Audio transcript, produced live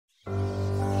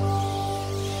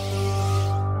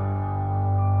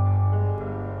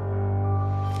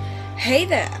Hey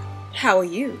there! How are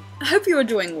you? I hope you are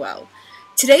doing well.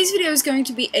 Today's video is going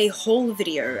to be a haul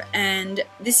video, and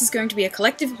this is going to be a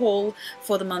collective haul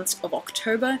for the months of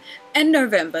October and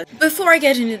November. Before I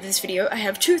get into this video, I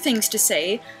have two things to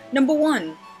say. Number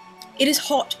one, it is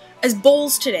hot as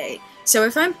balls today, so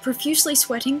if I'm profusely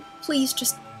sweating, please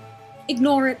just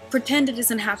ignore it, pretend it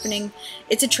isn't happening.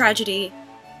 It's a tragedy.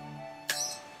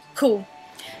 Cool.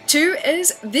 Two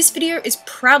is, this video is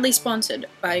proudly sponsored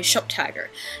by SHOPDIXI.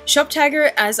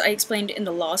 SHOPDIXI, as I explained in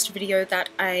the last video that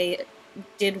I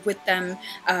did with them,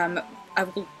 I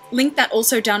will link that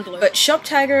also down below. But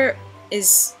SHOPDIXI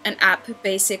is an app,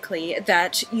 basically,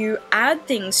 that you add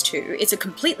things to. It's a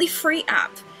completely free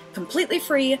app. Completely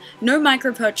free, no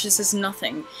micro purchases,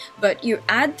 nothing. But you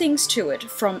add things to it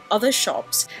from other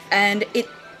shops, and it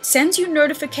sends you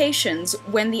notifications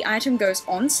when the item goes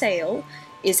on sale,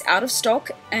 is out of stock,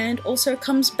 and also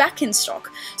comes back in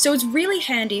stock. So it's really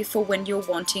handy for when you're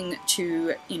wanting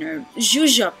to, you know,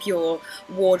 zhuzh up your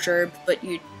wardrobe, but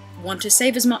you want to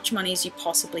save as much money as you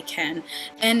possibly can.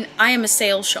 And I am a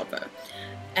sale shopper,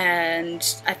 and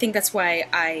I think that's why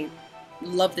I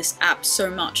love this app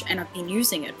so much, and I've been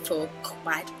using it for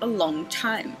quite a long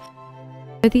time.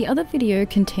 So the other video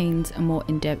contains a more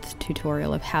in-depth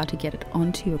tutorial of how to get it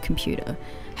onto your computer.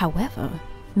 However,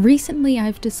 recently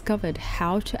I've discovered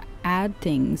how to add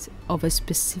things of a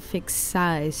specific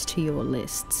size to your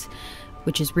lists,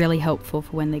 which is really helpful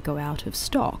for when they go out of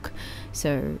stock.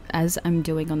 So as I'm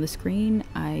doing on the screen,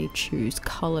 I choose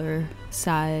color,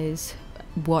 size,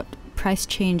 what price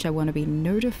change I want to be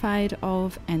notified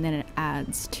of, and then it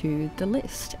adds to the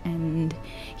list, and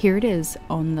here it is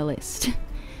on the list.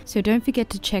 So don't forget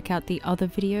to check out the other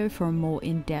video for a more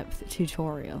in-depth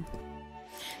tutorial.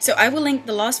 So I will link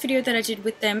the last video that I did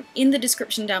with them in the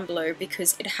description down below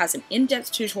because it has an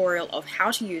in-depth tutorial of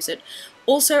how to use it.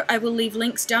 Also, I will leave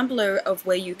links down below of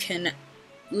where you can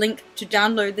link to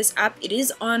download this app. It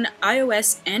is on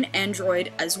iOS and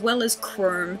Android, as well as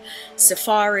Chrome,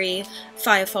 Safari,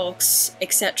 Firefox,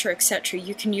 etc, etc.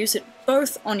 You can use it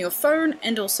both on your phone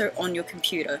and also on your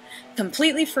computer.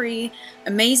 Completely free,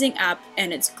 amazing app,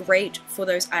 and it's great for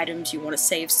those items you want to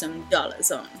save some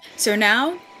dollars on. So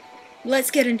now,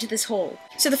 let's get into this haul.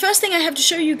 So the first thing I have to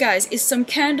show you guys is some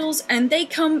candles, and they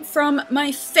come from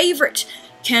my favorite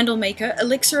candle maker,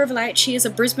 ELIXIR of Light. She is a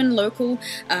Brisbane local,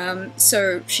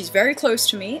 so she's very close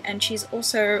to me, and she's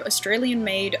also Australian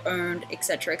made, owned,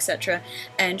 etc, etc,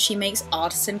 and she makes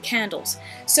artisan candles.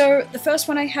 So the first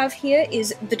one I have here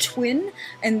is the Twin,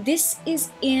 and this is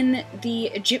in the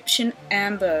Egyptian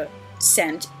amber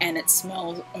scent, and it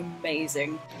smells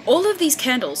amazing. All of these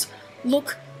candles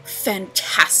look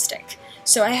fantastic.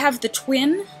 So I have the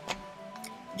Twin,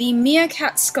 the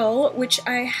Meerkat Skull, which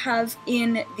I have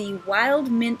in the Wild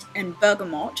Mint and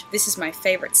Bergamot. This is my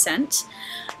favorite scent.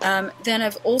 Then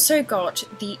I've also got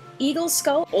the Eagle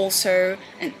Skull, also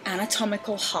an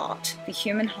anatomical heart, the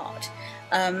human heart.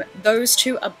 Those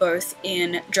two are both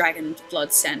in Dragon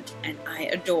Blood scent, and I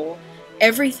adore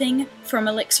everything from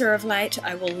ELIXIR of Light.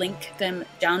 I will link them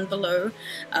down below.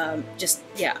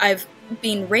 Yeah, I've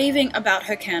been raving about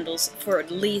her candles for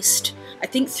at least, I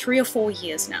think, 3 or 4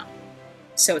 years now.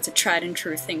 So it's a tried and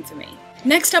true thing for me.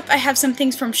 Next up, I have some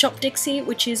things from SHOPDIXI,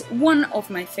 which is one of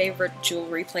my favorite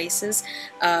jewelry places,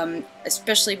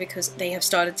 especially because they have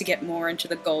started to get more into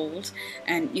the gold,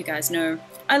 and you guys know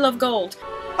I love gold.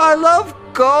 I love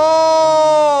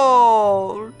gold!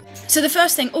 So the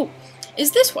first thing,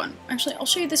 is this one. Actually, I'll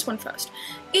show you this one first.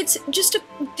 It's just a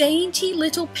dainty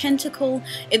little pentacle.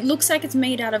 It looks like it's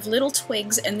made out of little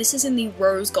twigs, and this is in the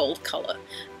rose gold color.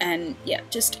 And yeah,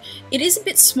 it is a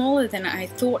bit smaller than I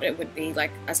thought it would be,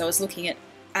 like, as I was looking at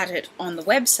it on the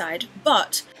website,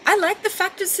 but I like the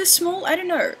fact it's this small. I don't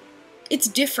know. It's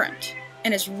different,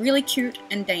 and it's really cute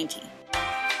and dainty.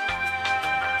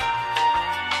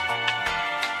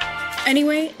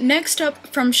 Anyway, next up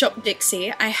from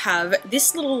SHOPDIXI, I have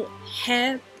this little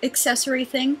hair accessory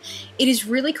thing. It is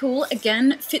really cool.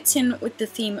 Again, fits in with the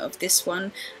theme of this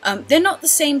one. They're not the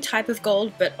same type of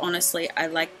gold, but honestly, I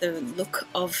like the look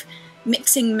of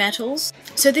mixing metals.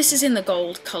 So this is in the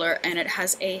gold color, and it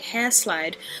has a hair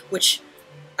slide, which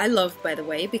I love, by the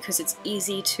way, because it's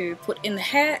easy to put in the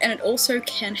hair, and it also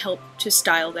can help to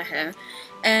style the hair.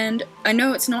 And I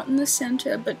know it's not in the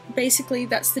center, but basically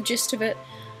that's the gist of it.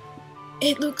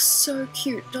 It looks so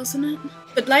cute, doesn't it?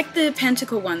 But like the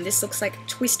pentacle one, this looks like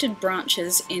twisted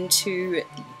branches into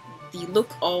the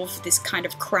look of this kind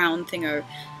of crown thingo.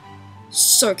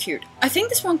 So cute. I think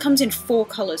this one comes in 4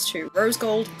 colors too. Rose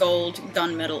gold, gold,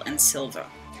 gunmetal, and silver.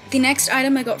 The next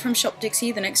item I got from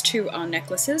SHOPDIXI, the next 2 are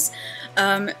necklaces.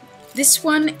 This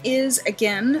one is,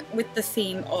 again, with the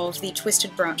theme of the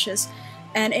twisted branches,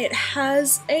 and it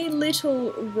has a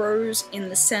little rose in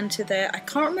the center there. I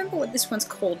can't remember what this one's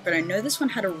called, but I know this one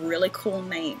had a really cool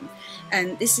name,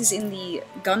 and this is in the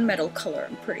gunmetal color,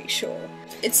 I'm pretty sure.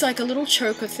 It's like a little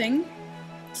choker thing,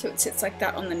 so it sits like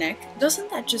that on the neck. Doesn't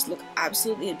that just look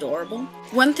absolutely adorable?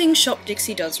 One thing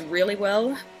SHOPDIXI does really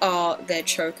well are their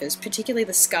chokers, particularly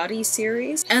the Skadi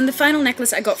series. And the final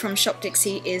necklace I got from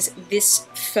SHOPDIXI is this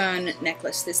fern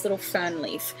necklace, this little fern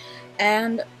leaf.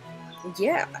 And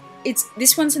yeah,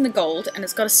 this one's in the gold and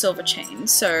it's got a silver chain,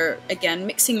 so again,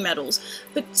 mixing metals.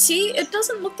 But see, it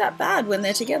doesn't look that bad when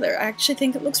they're together. I actually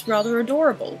think it looks rather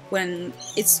adorable when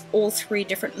it's all three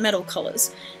different metal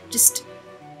colors. Just,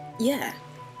 yeah.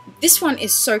 This one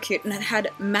is so cute, and it had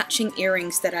matching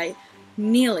earrings that I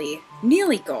nearly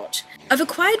got. I've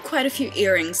acquired quite a few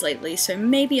earrings lately, so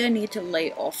maybe I need to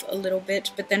lay off a little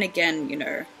bit, but then again, you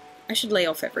know, I should lay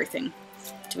off everything,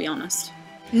 to be honest.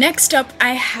 Next up, I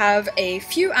have a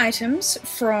few items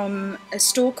from a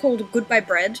store called Goodbye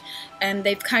Bread, and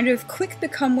they've kind of quick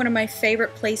become one of my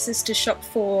favorite places to shop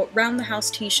for round-the-house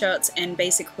t-shirts and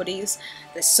basic hoodies.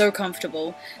 They're so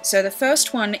comfortable. So the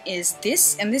first one is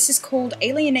this, and this is called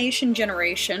Alienation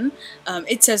Generation.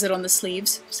 It says it on the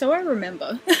sleeves, so I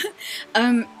remember.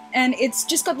 And it's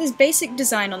just got this basic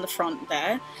design on the front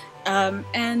there,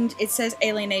 and it says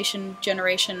Alienation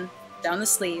Generation down the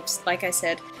sleeves, like I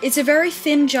said. It's a very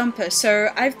thin jumper, so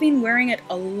I've been wearing it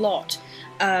a lot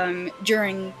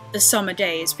during the summer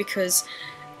days, because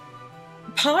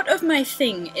part of my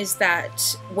thing is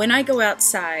that when I go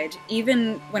outside,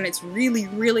 even when it's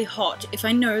really hot, if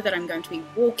I know that I'm going to be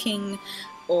walking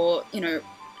or, you know,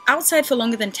 outside for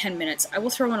longer than 10 minutes, I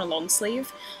will throw on a long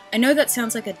sleeve. I know that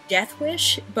sounds like a death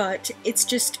wish, but it's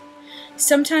just,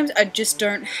 sometimes I just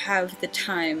don't have the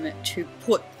time to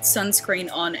put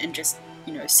sunscreen on and just,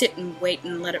 you know, sit and wait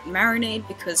and let it marinate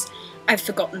because I've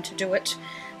forgotten to do it.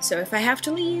 So if I have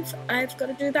to leave, I've got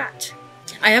to do that.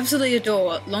 I absolutely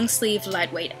adore long sleeve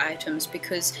lightweight items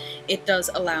because it does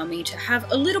allow me to have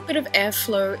a little bit of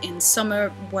airflow in summer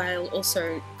while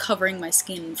also covering my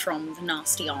skin from the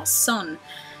nasty ass sun.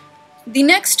 The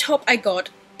next top I got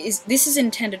this is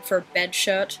intended for a bed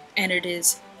shirt, and it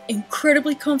is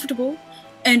incredibly comfortable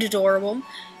and adorable,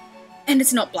 and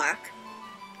it's not black.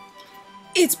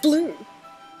 It's blue.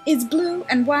 It's blue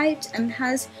and white and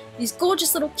has these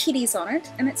gorgeous little kitties on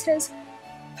it, and it says,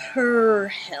 "Per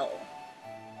hell."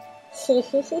 Ho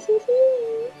ho ho ho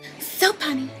ho. So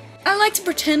punny. I like to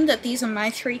pretend that these are my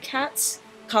three cats.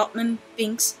 Cartman,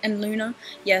 Binks, and Luna.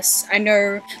 Yes, I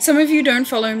know some of you don't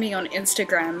follow me on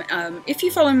Instagram. If you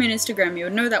follow me on Instagram, you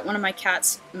would know that one of my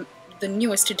cats, the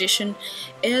newest addition,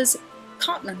 is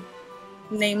Cartman,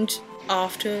 named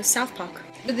after South Park.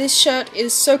 But this shirt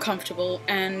is so comfortable,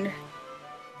 and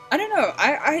I don't know,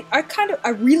 I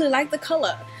really like the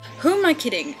color. Who am I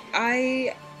kidding?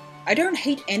 I don't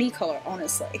hate any color,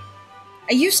 honestly.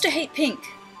 I used to hate pink,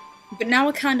 but now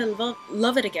I kind of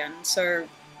love it again, so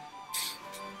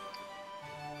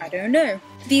I don't know.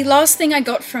 The last thing I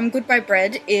got from Goodbye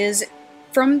Bread is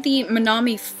from the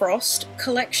Minami Frost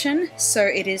collection. So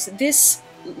it is this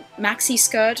maxi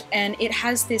skirt, and it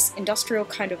has this industrial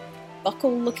kind of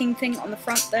buckle looking thing on the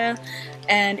front there,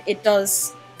 and it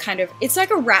does kind of, it's like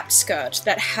a wrapped skirt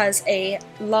that has a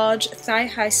large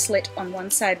thigh-high slit on one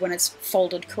side when it's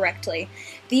folded correctly.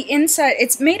 The inside,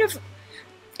 it's made of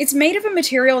a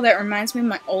material that reminds me of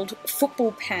my old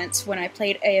football pants when I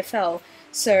played AFL.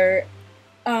 So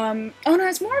oh no,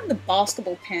 it's more of the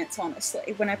basketball pants,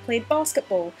 honestly. When I played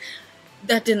basketball,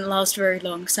 that didn't last very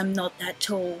long because I'm not that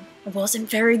tall. I wasn't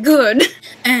very good.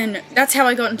 And that's how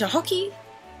I got into hockey,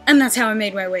 and that's how I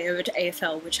made my way over to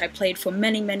AFL, which I played for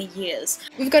many years.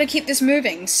 We've got to keep this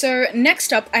moving. So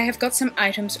next up, I have got some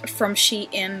items from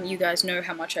Shein. You guys know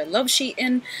how much I love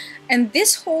Shein. And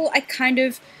this haul, I kind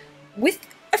of, with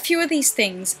a few of these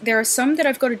things, there are some that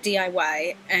I've got to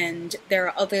DIY, and there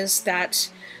are others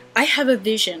that I have a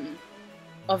vision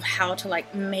of how to,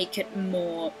 like, make it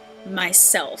more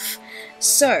myself.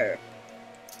 So,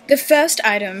 the first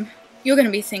item, you're going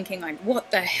to be thinking, like,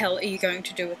 what the hell are you going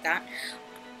to do with that?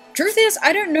 Truth is,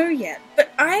 I don't know yet,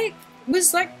 but I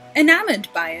was, like, enamored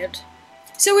by it.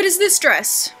 So it is this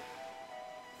dress.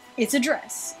 It's a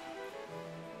dress.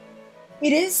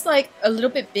 It is, like, a little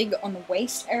bit big on the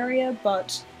waist area,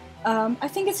 but I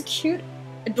think it's a cute,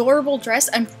 adorable dress.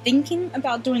 I'm thinking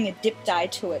about doing a dip dye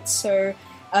to it, so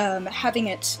having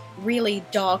it really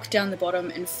dark down the bottom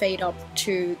and fade up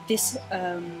to this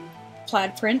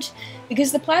plaid print,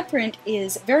 because the plaid print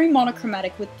is very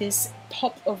monochromatic with this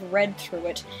pop of red through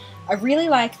it. I really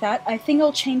like that. I think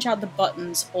I'll change out the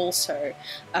buttons also,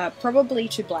 probably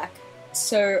to black,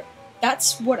 So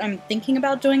that's what I'm thinking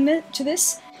about doing to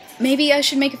this. Maybe I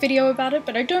should make a video about it,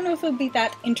 but I don't know if it would be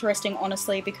that interesting,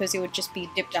 honestly, because it would just be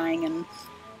dip dyeing and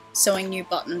sewing new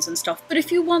buttons and stuff. But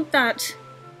if you want that,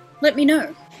 let me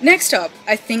know. Next up,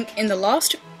 I think in the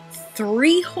last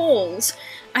 3 hauls,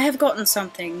 I have gotten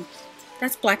something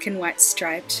that's black and white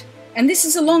striped. And this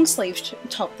is a long sleeved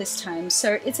top this time,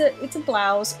 so it's a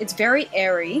blouse. It's very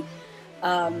airy,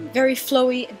 very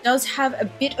flowy. It does have a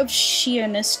bit of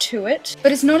sheerness to it,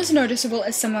 but it's not as noticeable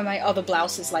as some of my other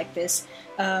blouses like this.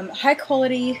 High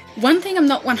quality. One thing I'm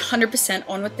not 100%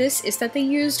 on with this is that they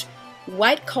used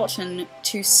white cotton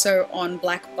to sew on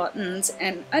black buttons,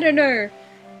 and I don't know,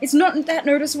 it's not that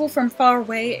noticeable from far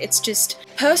away. It's just,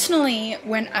 personally,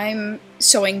 when I'm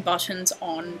sewing buttons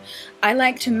on, I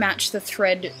like to match the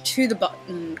thread to the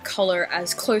button color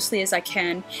as closely as I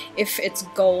can. If it's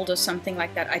gold or something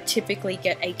like that, I typically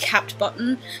get a capped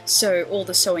button, so all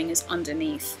the sewing is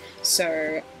underneath.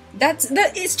 So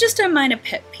it's just a minor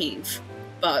pet peeve,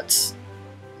 but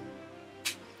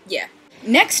yeah.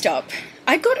 Next up,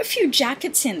 I got a few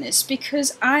jackets in this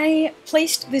because I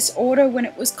placed this order when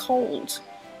it was cold.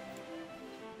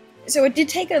 So it did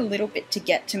take a little bit to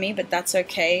get to me, but that's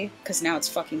okay, because now it's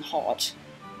fucking hot.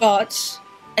 But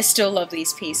I still love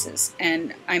these pieces,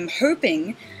 and I'm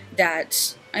hoping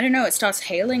that, I don't know, it starts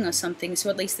hailing or something,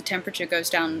 so at least the temperature goes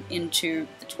down into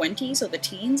the 20s or the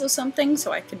teens or something,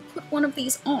 so I can put one of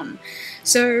these on.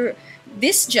 So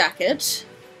this jacket,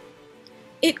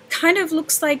 it kind of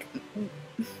looks like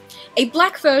a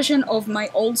black version of my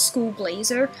old school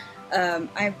blazer.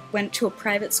 I went to a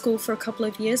private school for a couple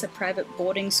of years, a private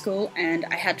boarding school, and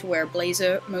I had to wear a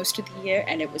blazer most of the year,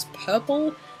 and it was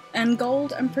purple and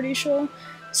gold, I'm pretty sure.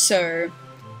 So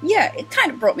yeah, it kind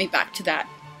of brought me back to that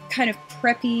kind of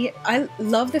preppy. I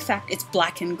love the fact it's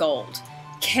black and gold.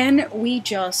 Can we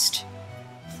just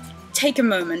take a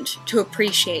moment to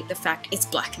appreciate the fact it's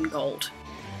black and gold?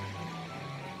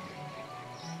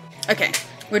 Okay,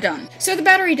 we're done. So the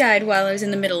battery died while I was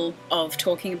in the middle of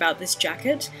talking about this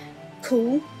jacket.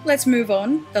 Cool, let's move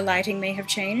on. The lighting may have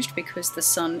changed because the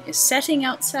sun is setting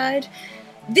outside.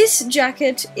 This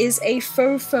jacket is a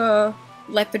faux fur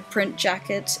leopard print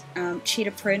jacket,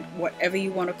 cheetah print, whatever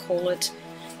you want to call it.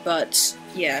 But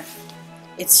yeah,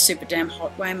 it's super damn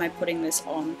hot. Why am I putting this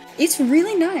on? It's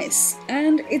really nice,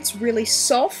 and it's really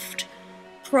soft.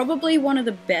 Probably one of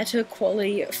the better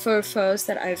quality faux furs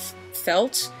that I've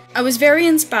felt. I was very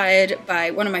inspired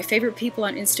by one of my favorite people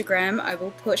on Instagram. I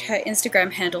will put her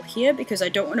Instagram handle here because I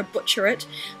don't want to butcher it,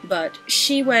 but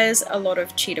she wears a lot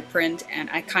of cheetah print, and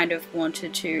I kind of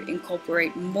wanted to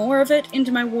incorporate more of it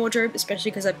into my wardrobe,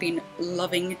 especially because I've been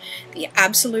loving the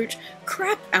absolute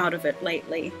crap out of it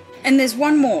lately. And there's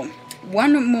one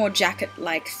more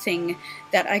jacket-like thing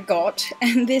that I got,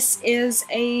 and this is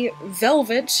a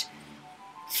velvet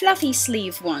fluffy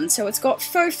sleeve one. So it's got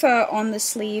faux fur on the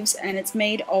sleeves and it's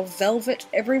made of velvet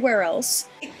everywhere else.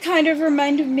 It kind of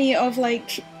reminded me of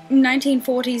like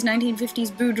 1940s,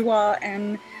 1950s boudoir,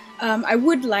 and I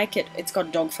would like it. It's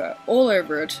got dog fur all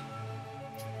over it.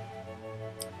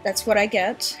 That's what I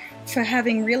get for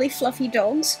having really fluffy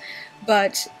dogs,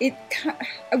 but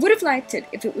I would have liked it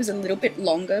if it was a little bit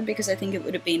longer, because I think it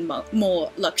would have been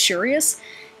more luxurious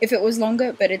if it was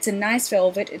longer, but it's a nice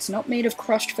velvet. It's not made of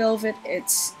crushed velvet.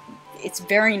 It's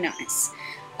very nice.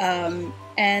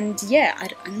 And yeah, I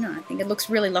don't know, I think it looks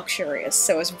really luxurious,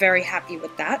 so I was very happy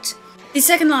with that. The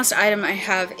second last item I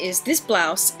have is this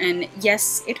blouse, and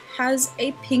yes, it has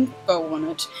a pink bow on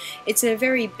it. It's a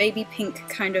very baby pink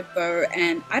kind of bow,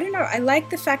 and I don't know, I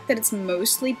like the fact that it's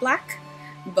mostly black,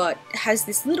 but has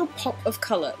this little pop of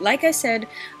color. Like I said,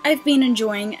 I've been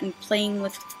enjoying and playing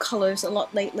with colors a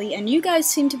lot lately, and you guys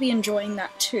seem to be enjoying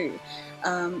that too.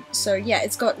 So yeah,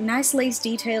 it's got nice lace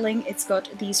detailing, it's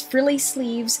got these frilly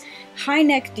sleeves, high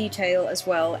neck detail as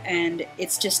well, and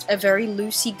it's just a very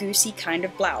loosey-goosey kind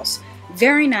of blouse.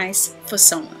 Very nice for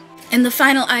summer. And the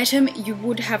final item you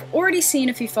would have already seen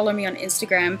if you follow me on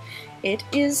Instagram, it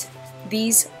is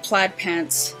these plaid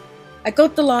pants. I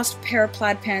got the last pair of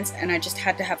plaid pants and I just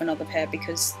had to have another pair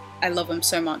because I love them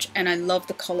so much, and I love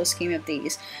the color scheme of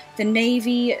these. The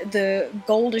navy, the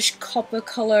goldish copper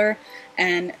color,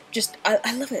 and just,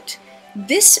 I love it.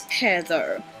 This pair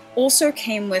though also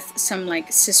came with some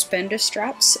like suspender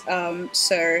straps,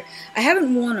 so I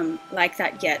haven't worn them like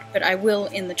that yet, but I will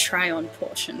in the try-on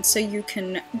portion, so you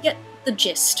can get the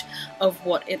gist of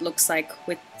what it looks like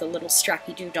with the little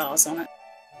strappy doodahs on it.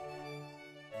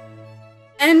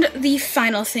 And the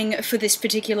final thing for this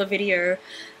particular video,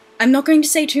 I'm not going to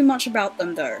say too much about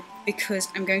them though, because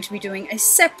I'm going to be doing a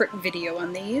separate video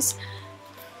on these.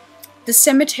 The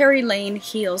Cemetery Lane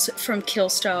heels from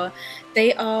Killstar.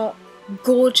 They are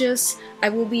gorgeous. I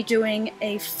will be doing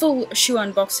a full shoe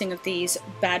unboxing of these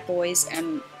bad boys,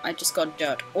 and I just got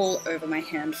dirt all over my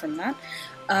hand from that.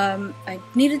 I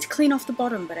needed to clean off the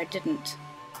bottom, but I didn't.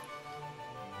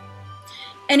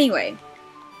 Anyway,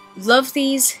 love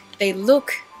these. They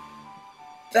look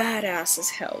badass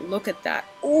as hell. Look at that.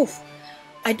 Oof.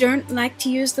 I don't like to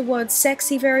use the word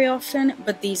sexy very often,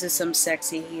 but these are some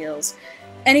sexy heels.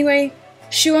 Anyway,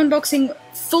 shoe unboxing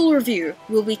full review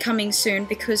will be coming soon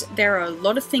because there are a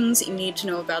lot of things you need to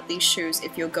know about these shoes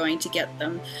if you're going to get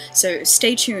them, so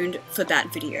stay tuned for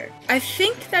that video. I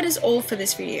think that is all for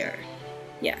this video.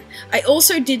 Yeah, I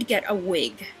also did get a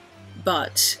wig,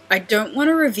 but I don't want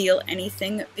to reveal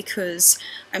anything because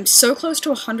I'm so close to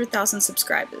 100,000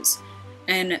 subscribers.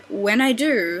 And when I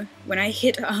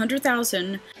hit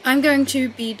 100,000, I'm going to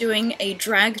be doing a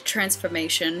drag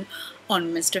transformation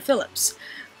on Mr. Phillips,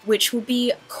 which will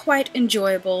be quite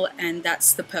enjoyable, and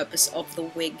that's the purpose of the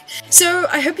wig. So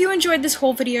I hope you enjoyed this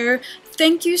whole video.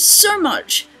 Thank you so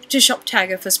much to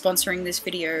SHOPDIXI for sponsoring this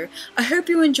video. I hope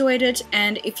you enjoyed it,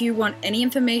 and if you want any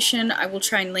information, I will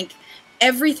try and link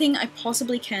everything I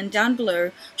possibly can down below.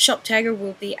 SHOPDIXI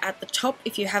will be at the top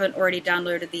if you haven't already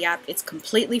downloaded the app. It's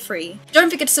completely free.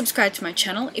 Don't forget to subscribe to my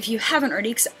channel if you haven't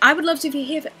already, because I would love to be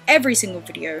here for every single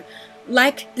video.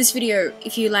 Like this video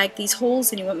if you like these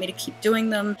hauls and you want me to keep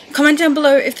doing them. Comment down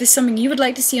below if there's something you would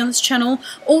like to see on this channel.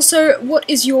 Also, what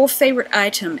is your favorite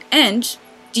item, and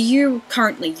do you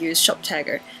currently use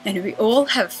SHOPDIXI? And we all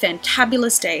have a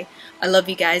fantabulous day. I love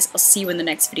you guys. I'll see you in the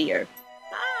next video.